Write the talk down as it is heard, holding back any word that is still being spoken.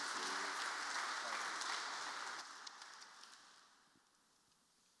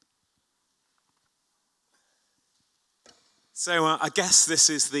So I guess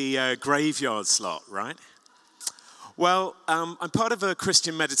this is the graveyard slot, right? Well, I'm part of a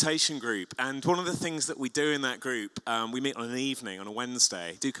Christian meditation group, and one of the things that we do in that group, we meet on an evening, on a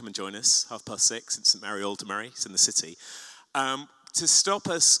Wednesday. Do come and join us, 6:30 in St Mary Aldermary, it's in the city. To stop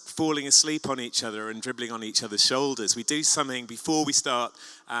us falling asleep on each other and dribbling on each other's shoulders, we do something before we start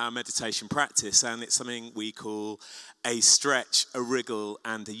our meditation practice, and it's something we call a stretch, a wriggle,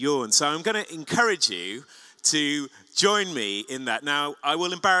 and a yawn. So I'm going to encourage you to join me in that. Now, I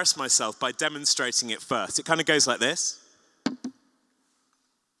will embarrass myself by demonstrating it first. It kind of goes like this.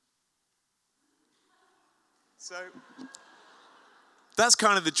 So that's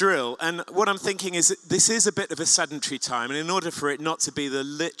kind of the drill. And what I'm thinking is that this is a bit of a sedentary time. And in order for it not to be the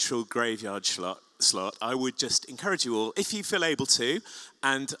literal graveyard slot, I would just encourage you all, if you feel able to,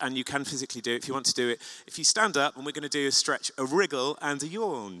 and you can physically do it, if you want to do it, if you stand up and we're going to do a stretch, a wriggle, and a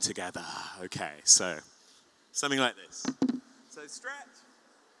yawn together. Okay, so something like this. So stretch,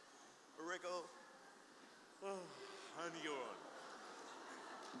 a wriggle, and a yawn.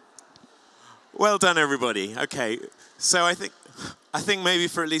 Well done, everybody. Okay, so I think maybe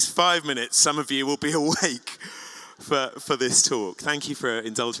for at least 5 minutes, some of you will be awake for this talk. Thank you for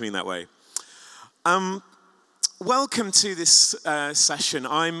indulging me in that way. Welcome to this session.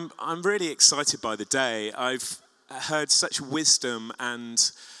 I'm really excited by the day. I've heard such wisdom and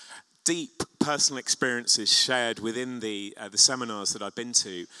deep personal experiences shared within the seminars that I've been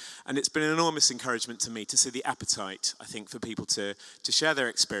to, and it's been an enormous encouragement to me to see the appetite, I think, for people to share their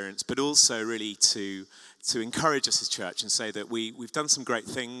experience, but also really to encourage us as church and say that we've done some great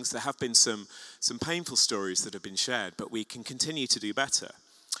things. There have been some painful stories that have been shared, but we can continue to do better.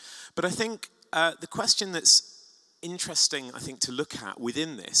 But I think the question that's interesting, I think, to look at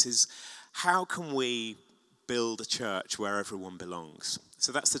within this is how can we build a church where everyone belongs?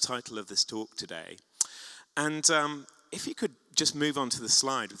 So that's the title of this talk today. And if you could just move on to the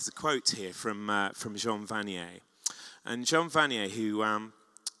slide, there's a quote here from Jean Vanier. And Jean Vanier, who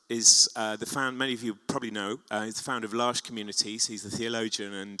is many of you probably know, he's the founder of L'Arche Communities. He's a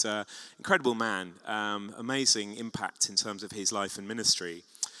theologian and incredible man, amazing impact in terms of his life and ministry.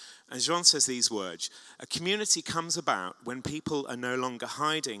 And Jean says these words: a community comes about when people are no longer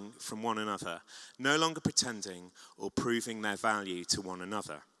hiding from one another, no longer pretending or proving their value to one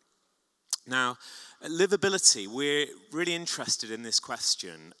another. Now, at Livability, we're really interested in this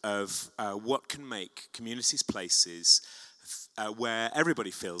question of what can make communities places where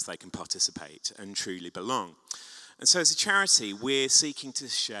everybody feels they can participate and truly belong. And so as a charity, we're seeking to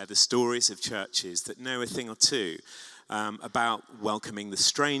share the stories of churches that know a thing or two about welcoming the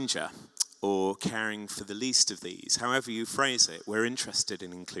stranger or caring for the least of these. However you phrase it, we're interested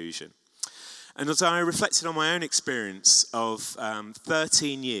in inclusion. And as I reflected on my own experience of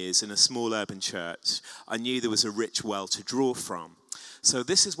 13 years in a small urban church, I knew there was a rich well to draw from. So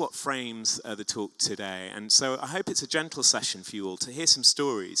this is what frames the talk today. And so I hope it's a gentle session for you all to hear some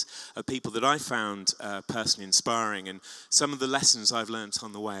stories of people that I found personally inspiring and some of the lessons I've learnt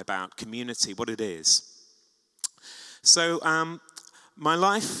on the way about community, what it is. So my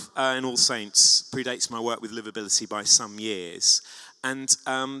life in All Saints predates my work with Livability by some years. And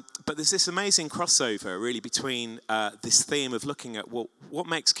but there's this amazing crossover really between this theme of looking at what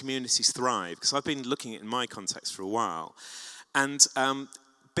makes communities thrive, because I've been looking at it in my context for a while. And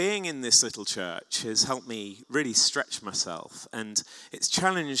being in this little church has helped me really stretch myself, and it's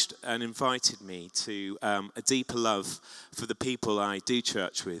challenged and invited me to a deeper love for the people I do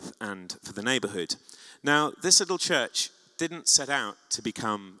church with and for the neighbourhood. Now, this little church didn't set out to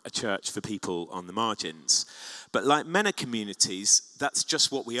become a church for people on the margins, but like many communities, that's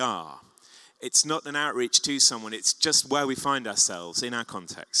just what we are. It's not an outreach to someone, it's just where we find ourselves in our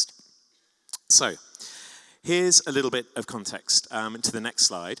context. So, here's a little bit of context into the next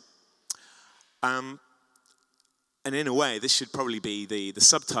slide. And in a way, this should probably be the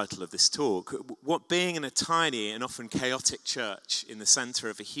subtitle of this talk. What being in a tiny and often chaotic church in the centre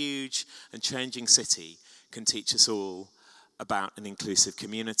of a huge and changing city can teach us all about an inclusive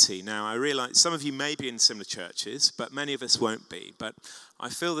community. Now, I realise some of you may be in similar churches, but many of us won't be. But I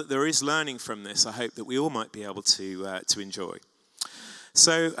feel that there is learning from this. I hope that we all might be able to enjoy.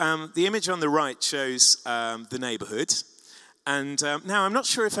 So the image on the right shows the neighbourhood. And now I'm not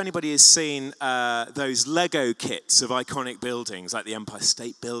sure if anybody has seen those Lego kits of iconic buildings, like the Empire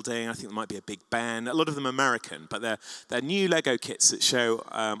State Building. I think there might be a Big Ben. A lot of them American, but they're new Lego kits that show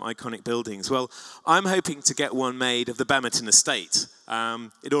iconic buildings. Well, I'm hoping to get one made of the Bemerton Estate.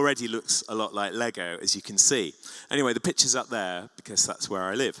 It already looks a lot like Lego, as you can see. Anyway, the picture's up there because that's where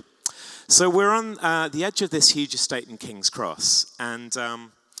I live. So we're on the edge of this huge estate in King's Cross, and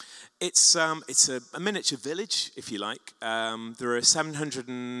It's a miniature village, if you like. There are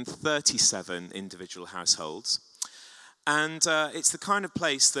 737 individual households. And it's the kind of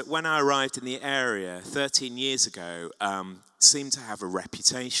place that when I arrived in the area 13 years ago, seemed to have a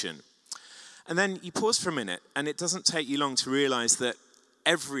reputation. And then you pause for a minute, and it doesn't take you long to realize that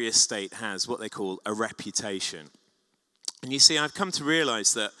every estate has what they call a reputation. And you see, I've come to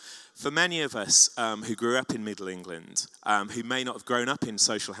realize that for many of us who grew up in Middle England, who may not have grown up in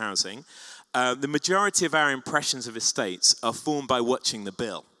social housing, the majority of our impressions of estates are formed by watching the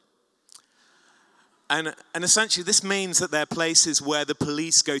bill. And essentially, this means that they're places where the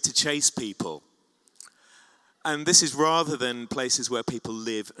police go to chase people. And this is rather than places where people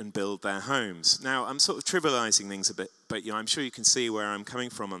live and build their homes. Now, I'm sort of trivializing things a bit, but I'm sure you can see where I'm coming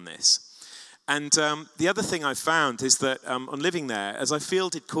from on this. And the other thing I found is that on living there, as I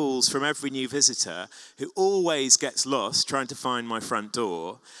fielded calls from every new visitor who always gets lost trying to find my front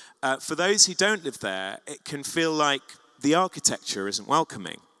door, for those who don't live there, it can feel like the architecture isn't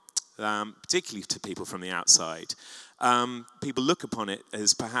welcoming, particularly to people from the outside. People look upon it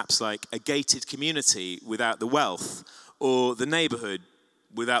as perhaps like a gated community without the wealth, or the neighborhood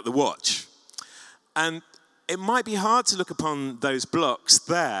without the watch. And it might be hard to look upon those blocks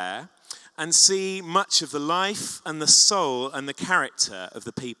there and see much of the life and the soul and the character of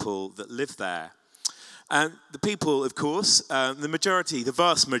the people that live there. The people, of course, the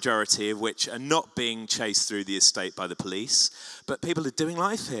vast majority of which are not being chased through the estate by the police, but people are doing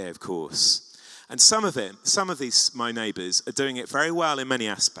life here, of course. And some of these, my neighbours, are doing it very well in many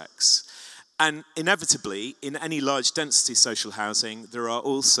aspects. And inevitably, in any large density social housing, there are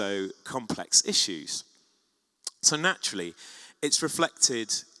also complex issues. So naturally, it's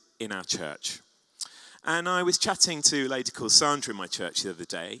reflected in our church. And I was chatting to a lady called Sandra in my church the other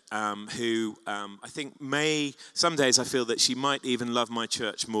day, who I think some days I feel that she might even love my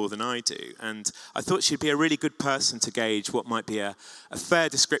church more than I do. And I thought she'd be a really good person to gauge what might be a fair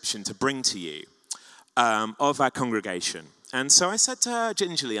description to bring to you of our congregation. And so I said to her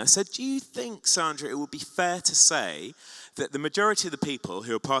gingerly, I said, do you think, Sandra, it would be fair to say that the majority of the people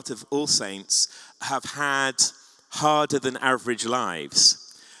who are part of All Saints have had harder than average lives?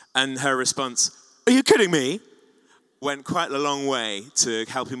 And her response, are you kidding me? Went quite a long way to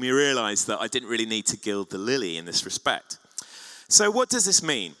helping me realize that I didn't really need to gild the lily in this respect. So what does this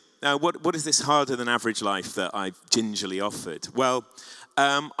mean? What is this harder than average life that I've gingerly offered? Well,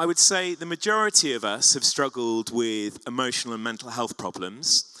 I would say the majority of us have struggled with emotional and mental health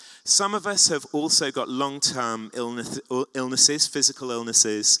problems. Some of us have also got long-term illnesses, physical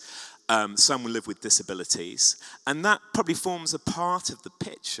illnesses. Some will live with disabilities. And that probably forms a part of the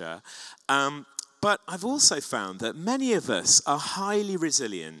picture. But I've also found that many of us are highly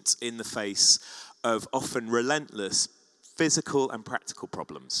resilient in the face of often relentless physical and practical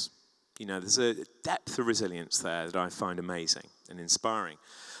problems. There's a depth of resilience there that I find amazing and inspiring.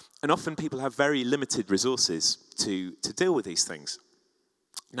 And often people have very limited resources to deal with these things.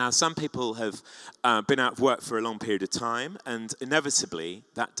 Now, some people have been out of work for a long period of time, and inevitably,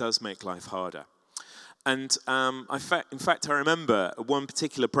 that does make life harder. And in fact, I remember one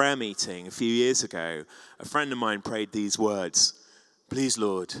particular prayer meeting a few years ago, a friend of mine prayed these words, "Please,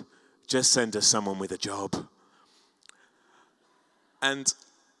 Lord, just send us someone with a job." And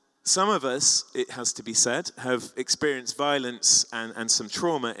some of us, it has to be said, have experienced violence and some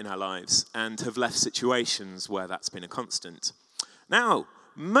trauma in our lives and have left situations where that's been a constant. Now,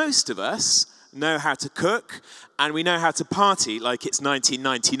 most of us know how to cook and we know how to party like it's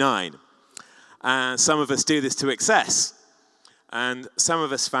 1999. Some of us do this to excess. And some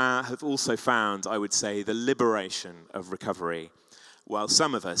of us have also found, I would say, the liberation of recovery, while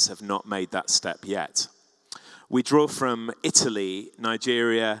some of us have not made that step yet. We draw from Italy,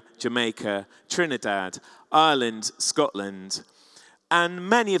 Nigeria, Jamaica, Trinidad, Ireland, Scotland, and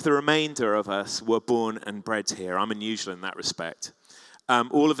many of the remainder of us were born and bred here. I'm unusual in that respect.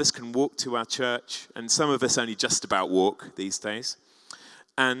 All of us can walk to our church, and some of us only just about walk these days.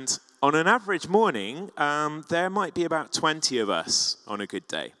 And on an average morning, there might be about 20 of us on a good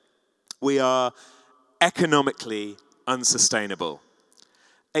day. We are economically unsustainable.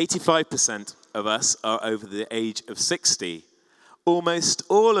 85% of us are over the age of 60. Almost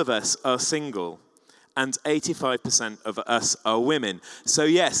all of us are single, and 85% of us are women. So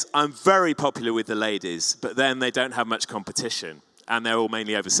yes, I'm very popular with the ladies, but then they don't have much competition, and they're all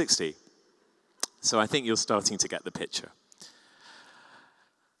mainly over 60. So I think you're starting to get the picture.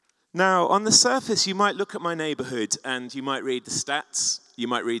 Now, on the surface, you might look at my neighborhood and you might read the stats, you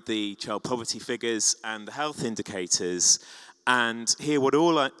might read the child poverty figures and the health indicators, and hear what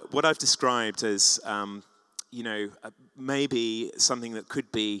I've described as maybe something that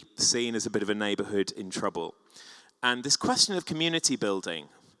could be seen as a bit of a neighborhood in trouble. And this question of community building,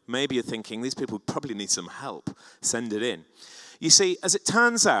 maybe you're thinking, these people probably need some help, send it in. You see, as it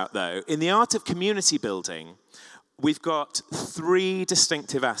turns out, though, in the art of community building, we've got 3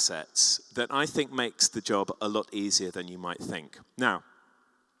 distinctive assets that I think makes the job a lot easier than you might think. Now,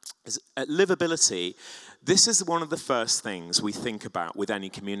 at Livability, this is one of the first things we think about with any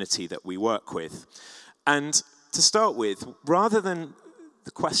community that we work with. And to start with, rather than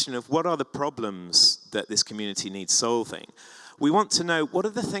the question of what are the problems that this community needs solving, we want to know what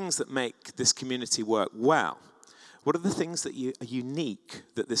are the things that make this community work well. What are the things that are unique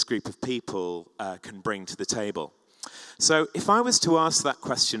that this group of people can bring to the table? So if I was to ask that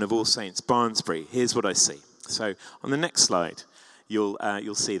question of All Saints Barnsbury, here's what I see. So on the next slide,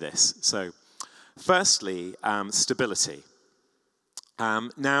 you'll see this. So firstly, stability.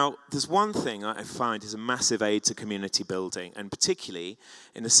 Now, there's one thing I find is a massive aid to community building, and particularly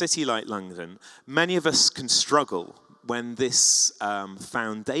in a city like London, many of us can struggle when this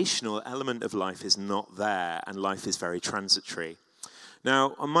foundational element of life is not there and life is very transitory.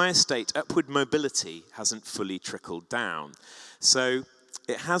 Now, on my estate, upward mobility hasn't fully trickled down. So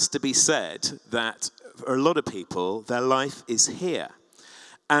it has to be said that for a lot of people, their life is here.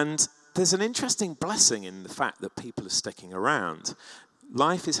 And there's an interesting blessing in the fact that people are sticking around.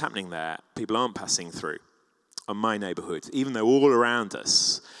 Life is happening there. People aren't passing through on my neighborhood, even though all around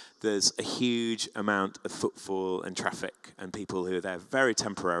us there's a huge amount of footfall and traffic and people who are there very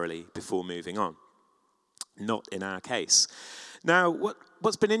temporarily before moving on. Not in our case. Now,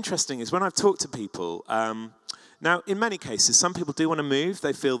 what's been interesting is when I've talked to people, now in many cases, some people do want to move.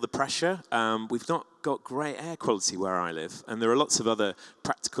 They feel the pressure. We've not got great air quality where I live, and there are lots of other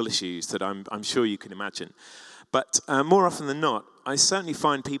practical issues that I'm sure you can imagine. But more often than not, I certainly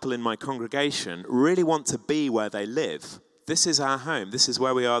find people in my congregation really want to be where they live. This is our home. This is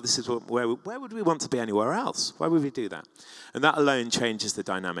where we are. This is where would we want to be anywhere else? Why would we do that? And that alone changes the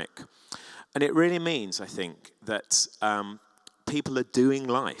dynamic. And it really means, I think, that people are doing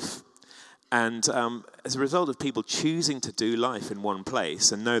life. And as a result of people choosing to do life in one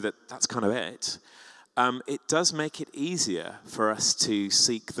place and know that that's kind of it, it does make it easier for us to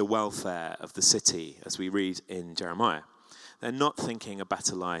seek the welfare of the city, as we read in Jeremiah. They're not thinking a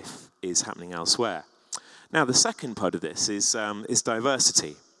better life is happening elsewhere. Now, the second part of this is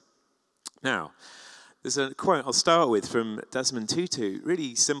diversity. Now, there's a quote I'll start with from Desmond Tutu,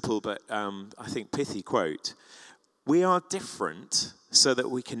 really simple but I think pithy quote. We are different so that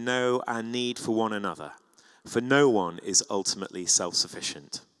we can know our need for one another, for no one is ultimately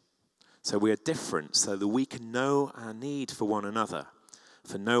self-sufficient. So we are different so that we can know our need for one another,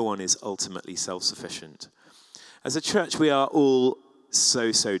 for no one is ultimately self-sufficient. As a church, we are all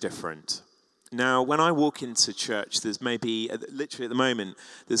so different. Now, when I walk into church, there's maybe, literally at the moment,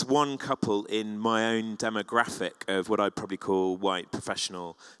 there's one couple in my own demographic of what I'd probably call white,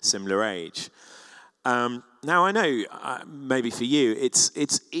 professional, similar age. Now, I know, maybe for you,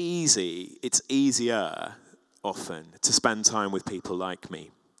 it's easier often to spend time with people like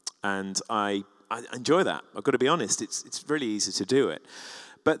me. And I enjoy that. I've got to be honest, it's really easy to do it.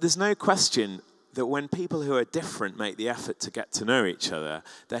 But there's no question that when people who are different make the effort to get to know each other,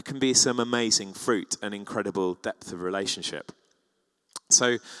 there can be some amazing fruit and incredible depth of relationship.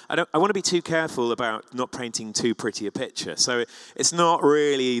 So I want to be too careful about not painting too pretty a picture. So it's not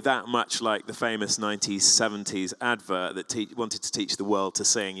really that much like the famous 90s, 70s advert that wanted to teach the world to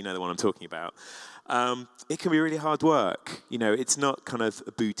sing, you know the one I'm talking about. It can be really hard work. You know, it's not kind of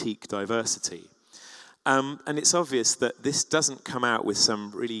a boutique diversity. And it's obvious that this doesn't come out with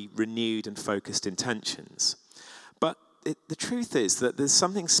some really renewed and focused intentions. But the truth is that there's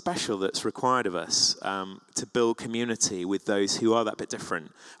something special that's required of us to build community with those who are that bit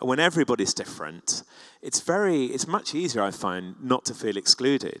different. And when everybody's different, it's much easier, I find, not to feel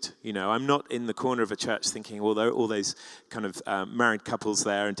excluded. You know, I'm not in the corner of a church thinking, well, there are all those kind of married couples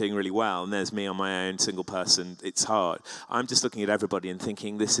there and doing really well, and there's me on my own, single person, it's hard. I'm just looking at everybody and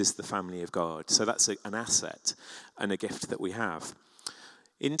thinking, this is the family of God. So that's an asset and a gift that we have.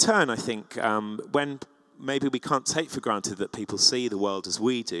 In turn, I think, when maybe we can't take for granted that people see the world as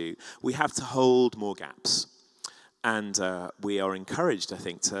we do, we have to hold more gaps. And we are encouraged, I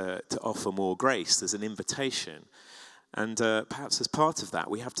think, to offer more grace. There's an invitation. And perhaps as part of that,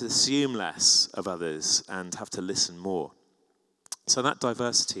 we have to assume less of others and have to listen more. So that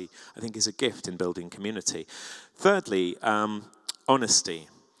diversity, I think, is a gift in building community. Thirdly, honesty.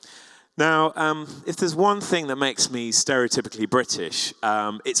 Now, if there's one thing that makes me stereotypically British,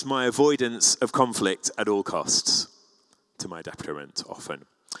 it's my avoidance of conflict at all costs, to my detriment often.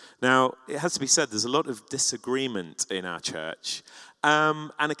 Now, it has to be said, there's a lot of disagreement in our church,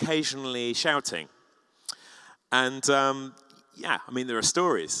 and occasionally shouting. And there are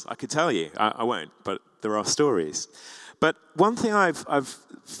stories. I could tell you. I won't, but there are stories. But one thing I've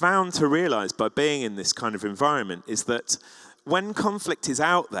found to realize by being in this kind of environment is that when conflict is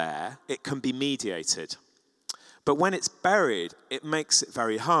out there, it can be mediated. But when it's buried, it makes it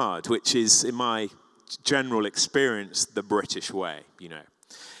very hard, which is, in my general experience, the British way,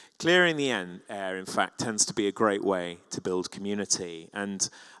 Clearing the air, in fact, tends to be a great way to build community. And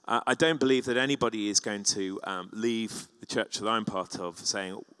I don't believe that anybody is going to leave the church that I'm part of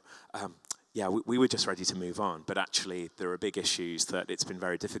saying, we were just ready to move on. But actually, there are big issues that it's been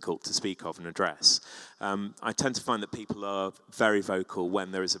very difficult to speak of and address. I tend to find that people are very vocal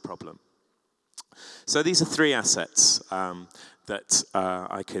when there is a problem. So these are three assets that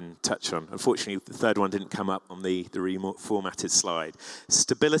I can touch on. Unfortunately, the third one didn't come up on the reformatted slide.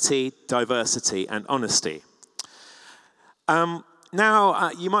 Stability, diversity, and honesty.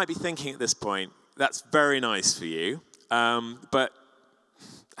 Now, you might be thinking at this point, that's very nice for you, but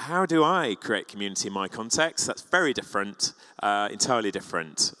how do I create community in my context? That's very different, entirely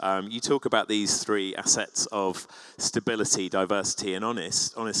different. You talk about these three assets of stability, diversity, and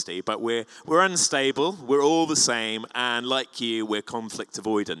honesty, but we're unstable, we're all the same, and like you, we're conflict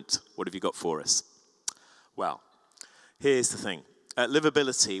avoidant. What have you got for us? Well, here's the thing. At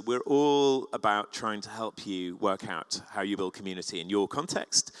Livability, we're all about trying to help you work out how you build community in your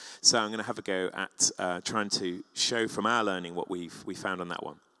context. So I'm going to have a go at trying to show from our learning what we found on that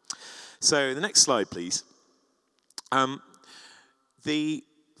one. So the next slide, please. The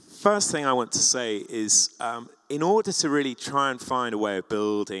first thing I want to say is in order to really try and find a way of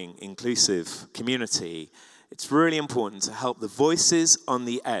building inclusive community, it's really important to help the voices on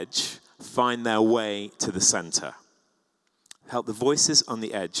the edge find their way to the center. Help the voices on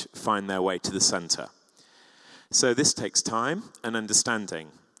the edge find their way to the center. So this takes time and understanding,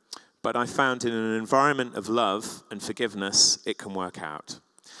 but I found in an environment of love and forgiveness, it can work out.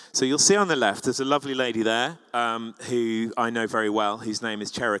 So you'll see on the left, there's a lovely lady there who I know very well, whose name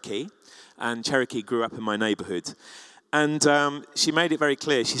is Cherokee. And Cherokee grew up in my neighborhood. And she made it very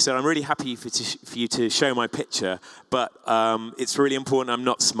clear. She said, I'm really happy for you to show my picture, but it's really important I'm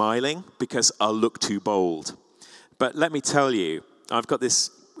not smiling because I'll look too bold. But let me tell you, I've got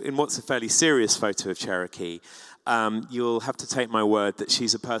this, in what's a fairly serious photo of Cherokee, you'll have to take my word that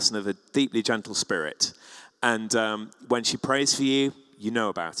she's a person of a deeply gentle spirit. And when she prays for you, you know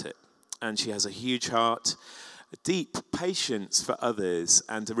about it. And she has a huge heart, a deep patience for others,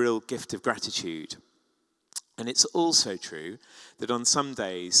 and a real gift of gratitude. And it's also true that on some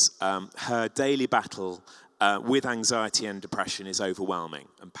days, her daily battle with anxiety and depression is overwhelming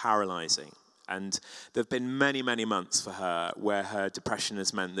and paralyzing. And there have been many, many months for her where her depression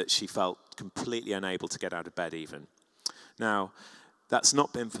has meant that she felt completely unable to get out of bed even. Now, that's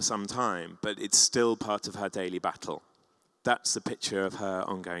not been for some time, but it's still part of her daily battle. That's the picture of her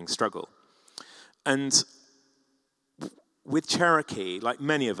ongoing struggle. And with Cherokee, like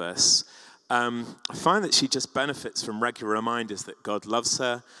many of us, I find that she just benefits from regular reminders that God loves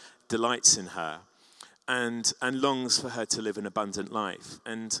her, delights in her, and longs for her to live an abundant life.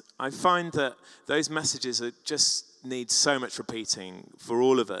 And I find that those messages just need so much repeating for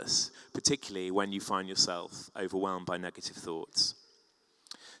all of us, particularly when you find yourself overwhelmed by negative thoughts.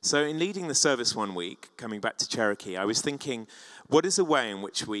 So in leading the service one week, coming back to Cherokee, I was thinking, what is a way in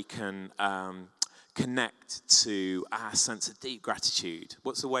which we can connect to our sense of deep gratitude?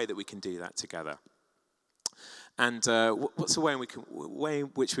 What's a way that we can do that together? And what's a way in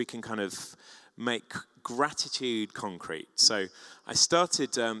which we can kind of make gratitude concrete? So I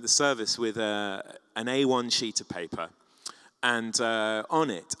started the service with an A1 sheet of paper. And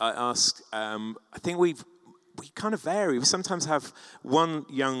on it, I asked, I think we kind of vary. We sometimes have one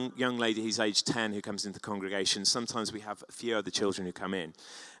young lady who's age 10 who comes into the congregation. Sometimes we have a few other children who come in.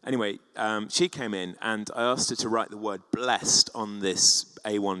 Anyway, she came in and I asked her to write the word blessed on this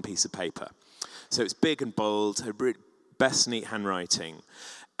A1 piece of paper. So it's big and bold, her best neat handwriting.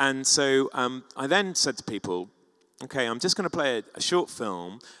 And so I then said to people, okay, I'm just going to play a short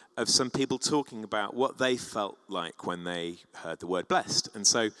film of some people talking about what they felt like when they heard the word blessed. And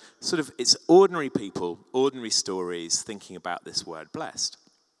so sort of it's ordinary people, ordinary stories thinking about this word blessed.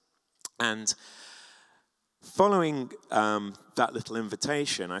 And following that little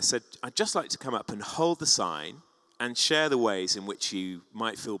invitation, I said, I'd just like to come up and hold the sign and share the ways in which you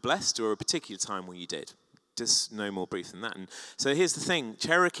might feel blessed or a particular time when you did. Just no more brief than that. And so here's the thing,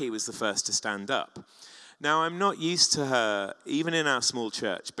 Cherokee was the first to stand up. Now, I'm not used to her, even in our small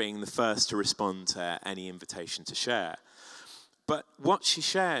church, being the first to respond to any invitation to share. But what she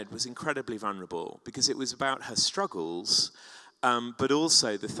shared was incredibly vulnerable because it was about her struggles, but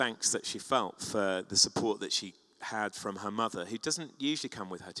also the thanks that she felt for the support that she had from her mother, who doesn't usually come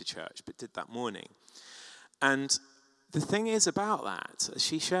with her to church, but did that morning. And the thing is about that,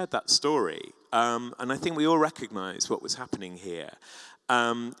 she shared that story, and I think we all recognize what was happening here.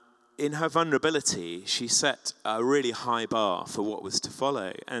 In her vulnerability, she set a really high bar for what was to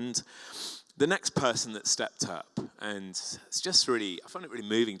follow. And the next person that stepped up, and it's just really, I find it really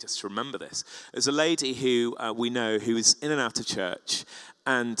moving just to remember this, is a lady who we know who is in and out of church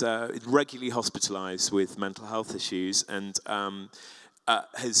and regularly hospitalized with mental health issues, and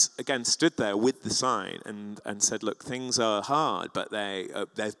has again stood there with the sign and said, look, things are hard, but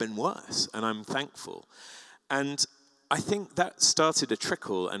they've been worse, and I'm thankful. And I think that started a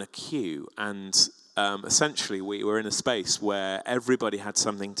trickle and a cue, and essentially we were in a space where everybody had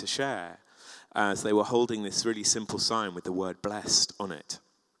something to share as they were holding this really simple sign with the word blessed on it.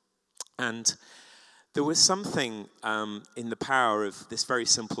 And there was something in the power of this very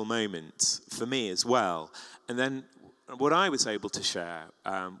simple moment for me as well. And then what I was able to share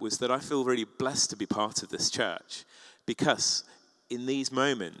was that I feel really blessed to be part of this church, because in these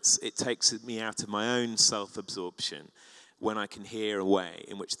moments, it takes me out of my own self-absorption when I can hear a way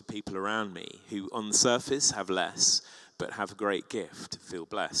in which the people around me, who on the surface have less, but have a great gift, feel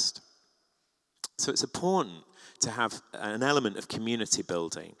blessed. So it's important to have an element of community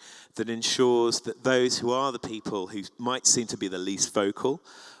building that ensures that those who are the people who might seem to be the least vocal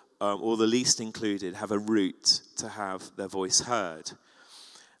or the least included have a route to have their voice heard.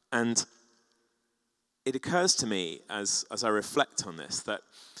 And it occurs to me as I reflect on this that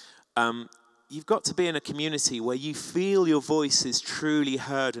you've got to be in a community where you feel your voice is truly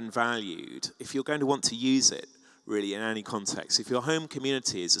heard and valued if you're going to want to use it really in any context. If your home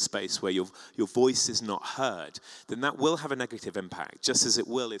community is a space where your voice is not heard, then that will have a negative impact, just as it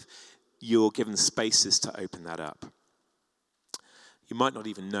will if you're given spaces to open that up. You might not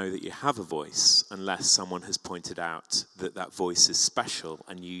even know that you have a voice unless someone has pointed out that that voice is special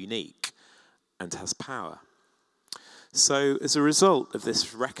and unique and has power. So as a result of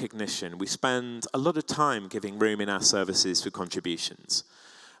this recognition, we spend a lot of time giving room in our services for contributions.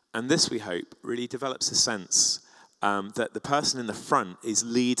 And this, we hope, really develops a sense that the person in the front is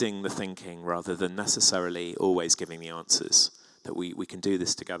leading the thinking rather than necessarily always giving the answers, that we can do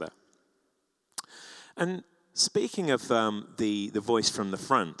this together. And speaking of the voice from the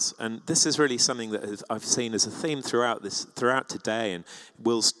front, and this is really something that I've seen as a theme throughout today, and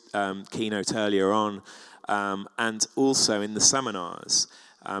Will's keynote earlier on, and also in the seminars,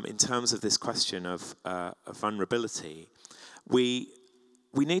 in terms of this question of vulnerability,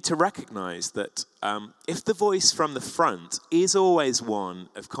 we need to recognize that if the voice from the front is always one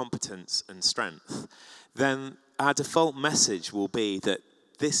of competence and strength, then our default message will be that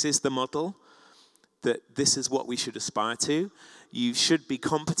this is the model, that this is what we should aspire to. You should be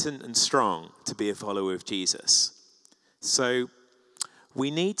competent and strong to be a follower of Jesus. So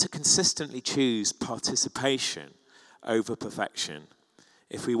we need to consistently choose participation over perfection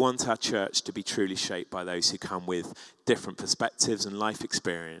if we want our church to be truly shaped by those who come with different perspectives and life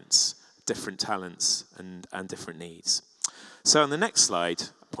experience, different talents and different needs. So on the next slide,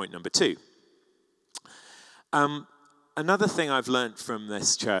 point number 2. Another thing I've learned from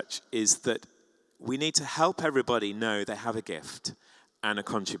this church is that we need to help everybody know they have a gift and a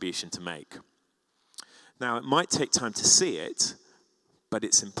contribution to make. Now, it might take time to see it, but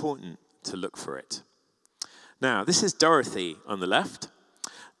it's important to look for it. Now, this is Dorothy on the left.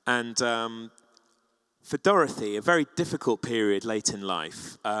 And for Dorothy, a very difficult period late in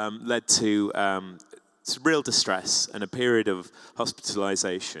life led to real distress and a period of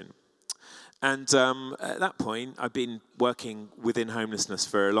hospitalization. And at that point, I've been working within homelessness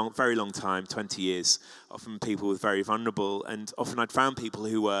for a very long time, 20 years, often people with very vulnerable, and often I'd found people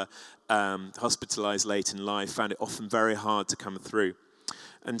who were hospitalized late in life, found it often very hard to come through.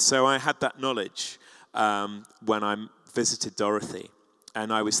 And so I had that knowledge when I visited Dorothy.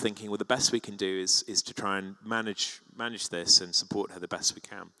 And I was thinking, well, the best we can do is to try and manage this and support her the best we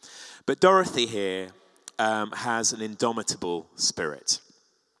can. But Dorothy here has an indomitable spirit.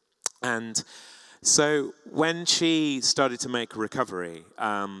 And so when she started to make a recovery,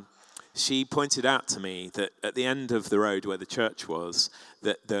 she pointed out to me that at the end of the road where the church was,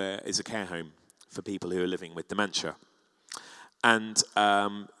 that there is a care home for people who are living with dementia. And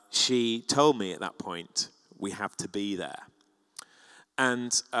she told me at that point, we have to be there.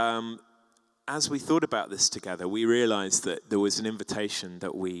 And as we thought about this together, we realized that there was an invitation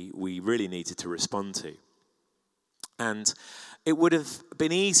that we really needed to respond to. And It would have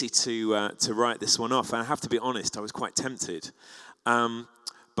been easy to write this one off, and I have to be honest, I was quite tempted.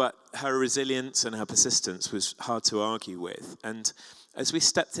 But her resilience and her persistence was hard to argue with. And as we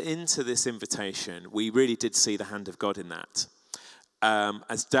stepped into this invitation, we really did see the hand of God in that.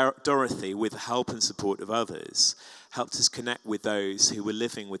 As Dorothy, with the help and support of others, helped us connect with those who were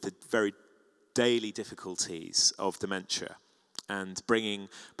living with the very daily difficulties of dementia, and bringing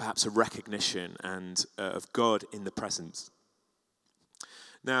perhaps a recognition and of God in the present.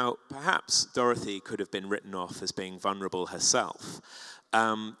 Now, perhaps Dorothy could have been written off as being vulnerable herself,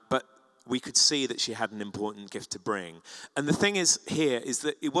 but we could see that she had an important gift to bring. And the thing is here is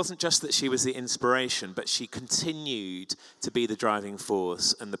that it wasn't just that she was the inspiration, but she continued to be the driving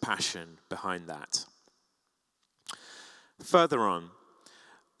force and the passion behind that. Further on,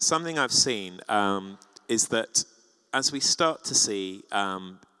 something I've seen is that as we start to see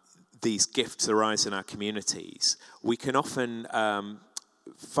these gifts arise in our communities, we can often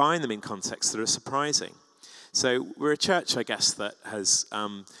find them in contexts that are surprising. So we're a church, I guess, that has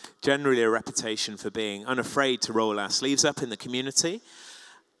generally a reputation for being unafraid to roll our sleeves up in the community.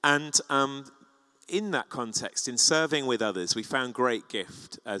 And in that context, in serving with others, we found great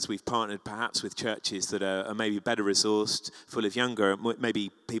gift as we've partnered perhaps with churches that are maybe better resourced, full of younger,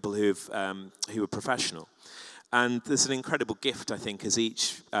 maybe people who are professional. And there's an incredible gift, I think, as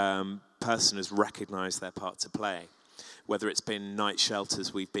each person has recognised their part to play, whether it's been night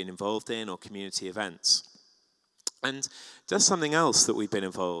shelters we've been involved in or community events. And just something else that we've been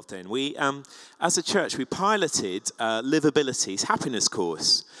involved in. We, as a church, we piloted Livability's happiness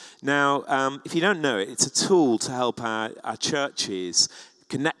course. Now, if you don't know it, it's a tool to help our churches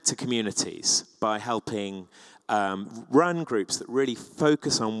connect to communities by helping run groups that really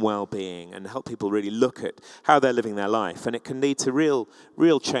focus on well-being and help people really look at how they're living their life. And it can lead to real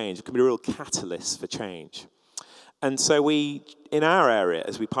change. It can be a real catalyst for change. And so we, in our area,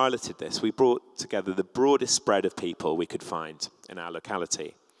 as we piloted this, we brought together the broadest spread of people we could find in our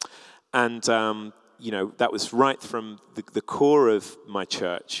locality. And, that was right from the core of my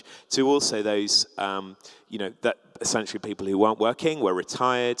church to also those, that essentially people who weren't working, were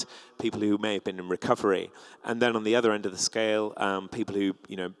retired, people who may have been in recovery. And then on the other end of the scale, people who,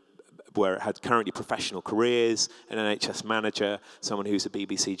 had currently professional careers, an NHS manager, someone who's a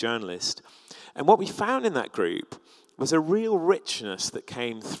BBC journalist. And what we found in that group was a real richness that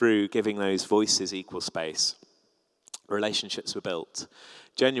came through giving those voices equal space. Relationships were built.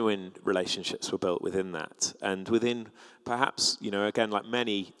 Genuine relationships were built within that. And within, perhaps, again, like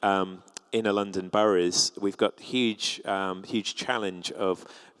many inner London boroughs, we've got huge challenge of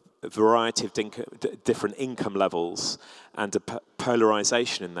a variety of different income levels and a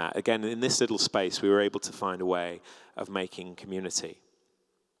polarization in that. Again, in this little space, we were able to find a way of making community.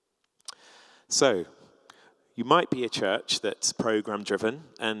 So, you might be a church that's program-driven,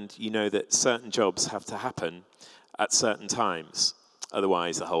 and you know that certain jobs have to happen at certain times.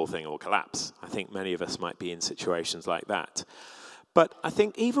 Otherwise, the whole thing will collapse. I think many of us might be in situations like that. But I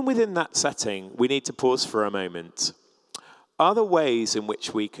think even within that setting, we need to pause for a moment. Are there ways in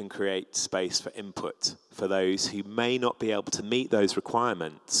which we can create space for input for those who may not be able to meet those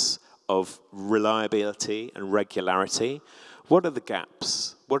requirements of reliability and regularity? What are the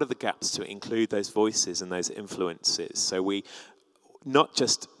gaps? What are the gaps to include those voices and those influences? So we not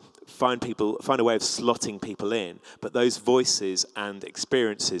just find a way of slotting people in, but those voices and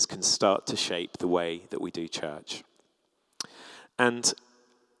experiences can start to shape the way that we do church. And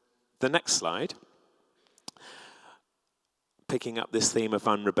the next slide, picking up this theme of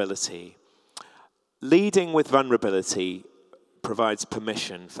vulnerability. Leading with vulnerability provides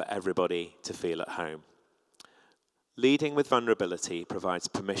permission for everybody to feel at home. Leading with vulnerability provides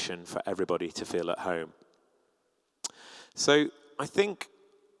permission for everybody to feel at home. So I think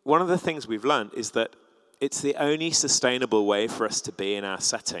one of the things we've learned is that it's the only sustainable way for us to be in our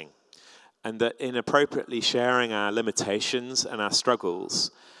setting, and that in appropriately sharing our limitations and our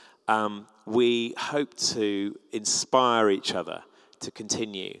struggles, we hope to inspire each other to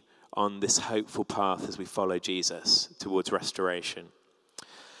continue on this hopeful path as we follow Jesus towards restoration.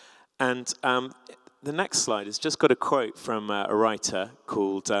 And the next slide has just got a quote from a writer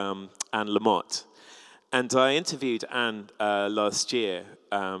called Anne Lamott. And I interviewed Anne last year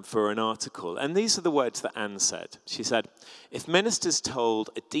for an article. And these are the words that Anne said. She said, "If ministers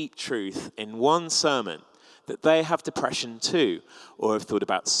told a deep truth in one sermon that they have depression too, or have thought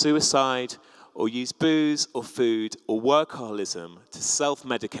about suicide, or use booze or food or workaholism to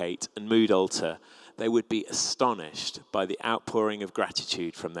self-medicate and mood alter, they would be astonished by the outpouring of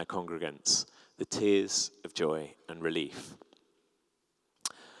gratitude from their congregants, the tears of joy and relief."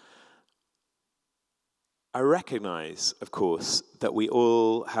 I recognize, of course, that we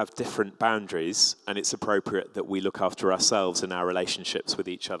all have different boundaries, and it's appropriate that we look after ourselves and our relationships with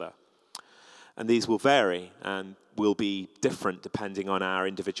each other. And these will vary and will be different depending on our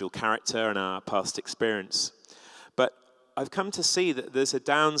individual character and our past experience. But I've come to see that there's a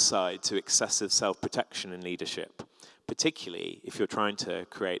downside to excessive self-protection in leadership, particularly if you're trying to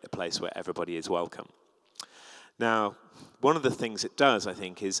create a place where everybody is welcome. Now, one of the things it does, I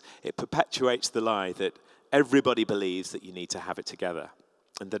think, is it perpetuates the lie that everybody believes that you need to have it together,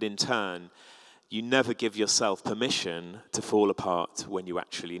 and that in turn, you never give yourself permission to fall apart when you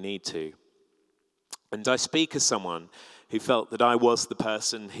actually need to. And I speak as someone who felt that I was the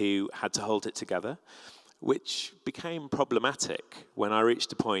person who had to hold it together, which became problematic when I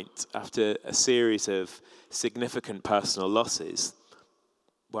reached a point after a series of significant personal losses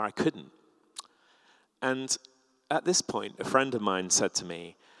where I couldn't. And at this point, a friend of mine said to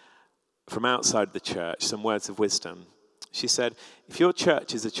me, from outside the church, some words of wisdom. She said, if your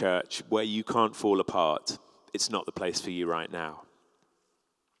church is a church where you can't fall apart, it's not the place for you right now.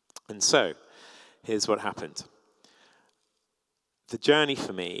 And so, here's what happened. The journey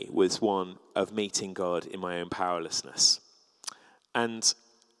for me was one of meeting God in my own powerlessness. And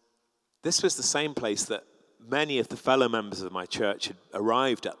this was the same place that many of the fellow members of my church had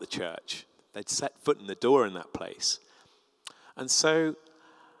arrived at the church. They'd set foot in the door in that place. And so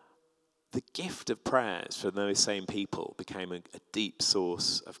the gift of prayers for those same people became a deep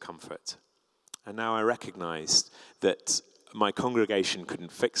source of comfort. And now I recognized that my congregation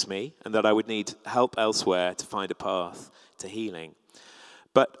couldn't fix me and that I would need help elsewhere to find a path to healing.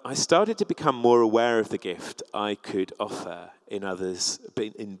 But I started to become more aware of the gift I could offer in others,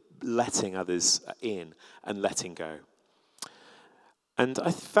 in letting others in and letting go. And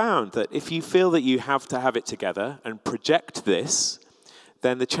I found that if you feel that you have to have it together and project this,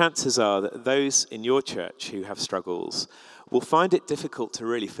 then the chances are that those in your church who have struggles will find it difficult to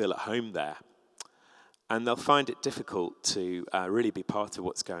really feel at home there. And they'll find it difficult to really be part of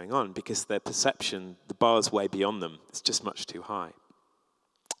what's going on because their perception, the bar's way beyond them. It's just much too high.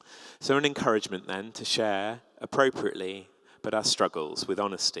 So an encouragement then to share appropriately, but our struggles with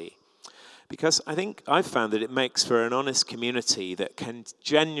honesty. Because I think I've found that it makes for an honest community that can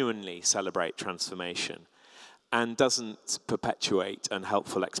genuinely celebrate transformation and doesn't perpetuate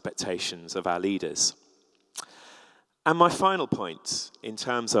unhelpful expectations of our leaders. And my final point in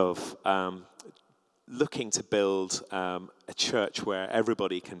terms of looking to build a church where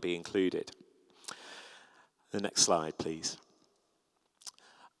everybody can be included. The next slide, please.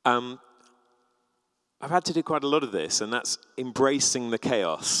 I've had to do quite a lot of this, and that's embracing the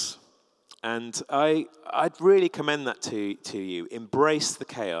chaos. And I'd really commend that to you. Embrace the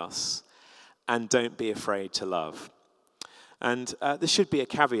chaos and don't be afraid to love. And there should be a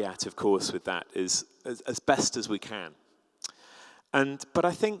caveat, of course, with that, is as best as we can. But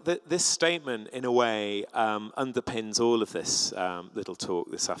I think that this statement, in a way, underpins all of this little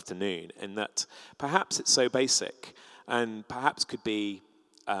talk this afternoon, in that perhaps it's so basic, and perhaps could be,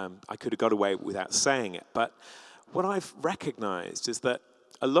 I could have got away without saying it, but what I've recognized is that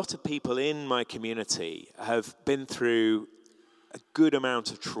a lot of people in my community have been through a good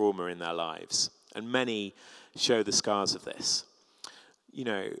amount of trauma in their lives, and many show the scars of this. You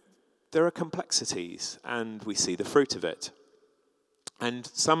know, there are complexities, and we see the fruit of it. And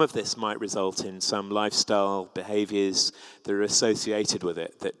some of this might result in some lifestyle behaviors that are associated with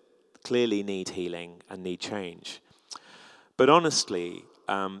it that clearly need healing and need change. But honestly,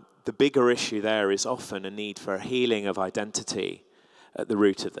 the bigger issue there is often a need for a healing of identity at the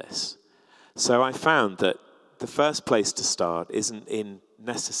root of this. So I found that the first place to start isn't in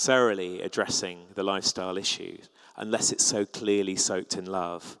necessarily addressing the lifestyle issues, unless it's so clearly soaked in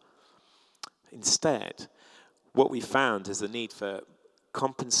love. Instead, what we found is the need for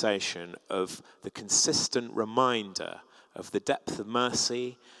compensation of the consistent reminder of the depth of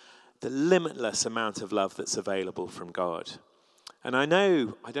mercy, the limitless amount of love that's available from God. And I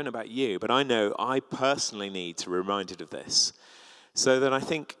don't know about you, but I know I personally need to be reminded of this. So that I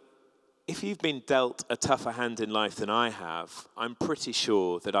think if you've been dealt a tougher hand in life than I have, I'm pretty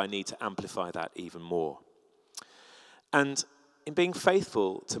sure that I need to amplify that even more. And in being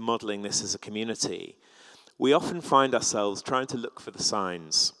faithful to modeling this as a community, we often find ourselves trying to look for the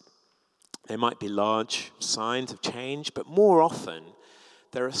signs. They might be large signs of change, but more often,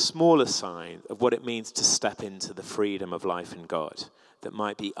 they're a smaller sign of what it means to step into the freedom of life in God that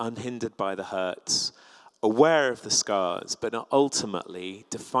might be unhindered by the hurts, aware of the scars, but not ultimately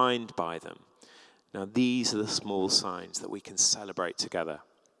defined by them. Now, these are the small signs that we can celebrate together.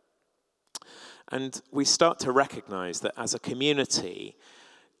 And we start to recognize that as a community,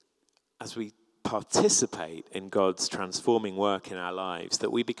 as we participate in God's transforming work in our lives, that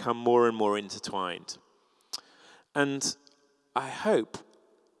we become more and more intertwined. And I hope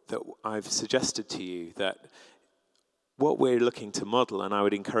that I've suggested to you that what we're looking to model, and I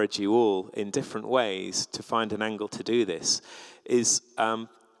would encourage you all in different ways to find an angle to do this, is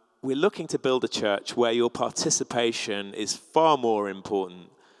we're looking to build a church where your participation is far more important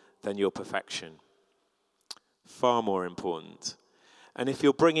than your perfection. Far more important. And if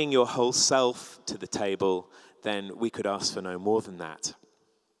you're bringing your whole self to the table, then we could ask for no more than that.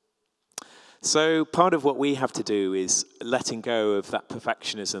 So part of what we have to do is letting go of that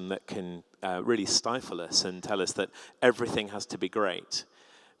perfectionism that can really stifle us and tell us that everything has to be great,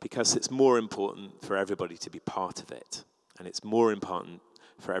 because it's more important for everybody to be part of it, and it's more important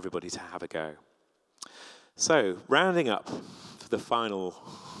for everybody to have a go. So, rounding up for the final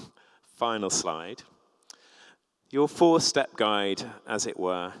slide, your 4-step guide, as it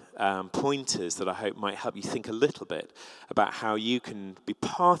were, pointers that I hope might help you think a little bit about how you can be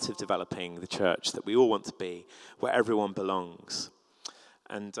part of developing the church that we all want to be, where everyone belongs.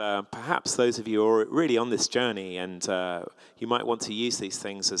 And perhaps those of you who are really on this journey, and you might want to use these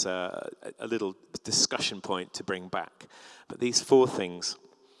things as a little discussion point to bring back. But these 4 things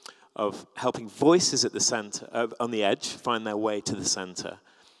of helping voices at the center, on the edge, find their way to the center,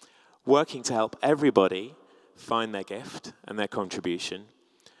 working to help everybody find their gift and their contribution,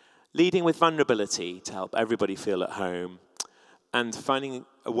 leading with vulnerability to help everybody feel at home, and finding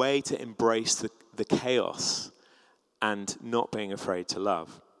a way to embrace the chaos and not being afraid to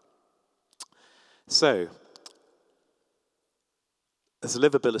love. So, as a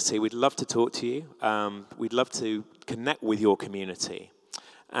Livability, we'd love to talk to you. We'd love to connect with your community.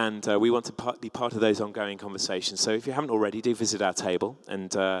 And we want to be part of those ongoing conversations. So if you haven't already, do visit our table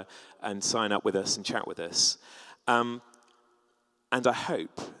and sign up with us and chat with us. And I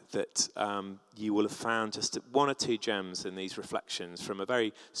hope that you will have found just 1 or 2 gems in these reflections from a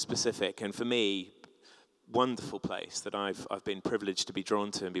very specific and, for me, wonderful place that I've been privileged to be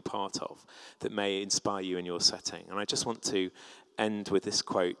drawn to and be part of, that may inspire you in your setting. And I just want to end with this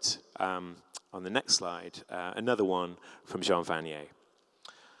quote on the next slide, another one from Vanier.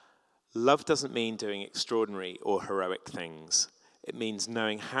 Love doesn't mean doing extraordinary or heroic things. It means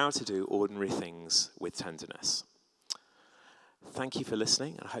knowing how to do ordinary things with tenderness. Thank you for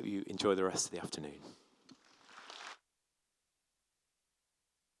listening, and I hope you enjoy the rest of the afternoon.